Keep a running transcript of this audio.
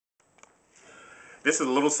This is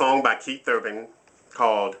a little song by Keith Urban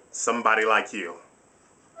called Somebody Like You.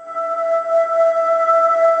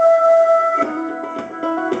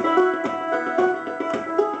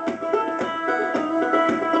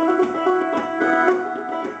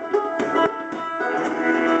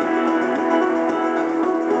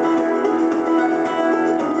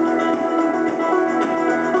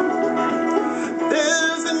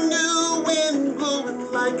 There's a new wind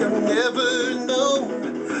blowing like I've never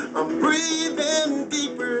known. I'm breathing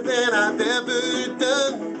deeper than I've ever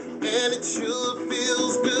done, and it sure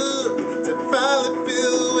feels good to finally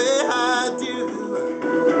feel where I do.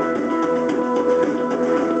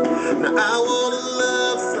 Now I wanna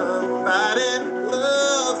love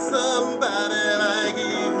somebody like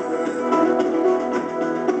you.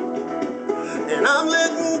 And I'm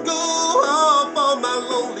letting go of all my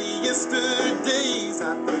lonely yesterdays.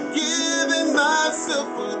 I've forgiven myself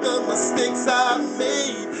for the mistakes I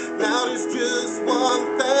made. Now there's just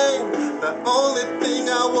one thing, the only thing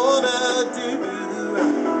I wanna do.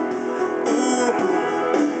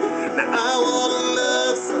 Now I wanna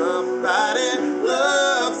love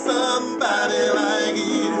somebody like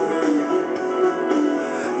you.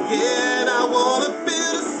 Yeah, and I wanna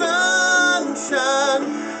feel the sunshine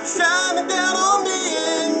shining down on me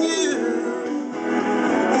and you.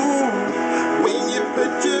 When you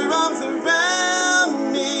put your arms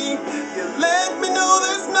around me, you let me know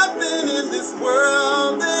there's nothing in this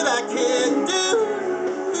world that I can't do.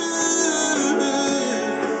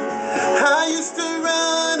 I used to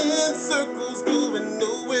run in circles, going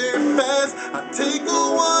nowhere fast. I'd take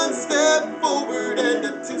a one step forward and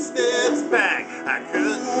a two steps back. I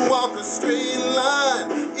couldn't walk a straight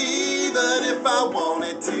line, even if I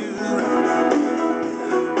wanted to.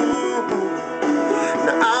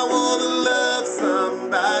 Now I wanna love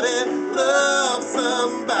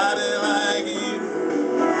somebody like you.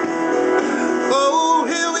 Oh,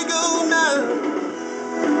 here we go now.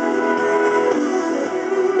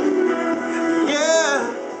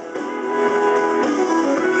 Yeah.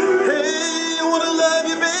 Hey, I wanna love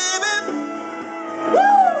you, baby. Woo!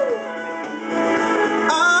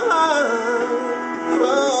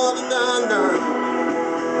 Oh, na, na.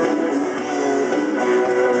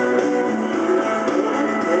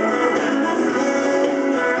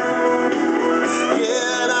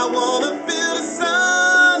 Yeah, and I wanna feel the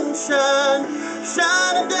sunshine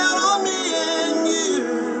shining down on me and you.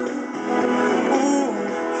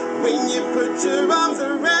 When you put your arms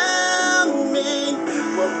around me,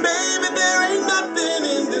 well, baby, there ain't nothing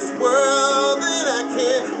in this world that I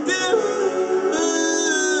can't do.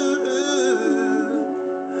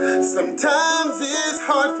 Sometimes it's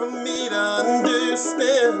hard for me to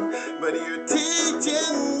understand, but you're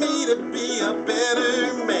teaching me to be a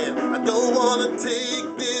better man. I don't want to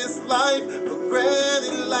take this life for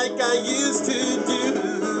granted like I used to do.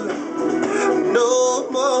 No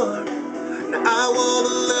more. Now I want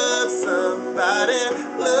to love somebody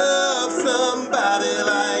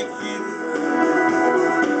like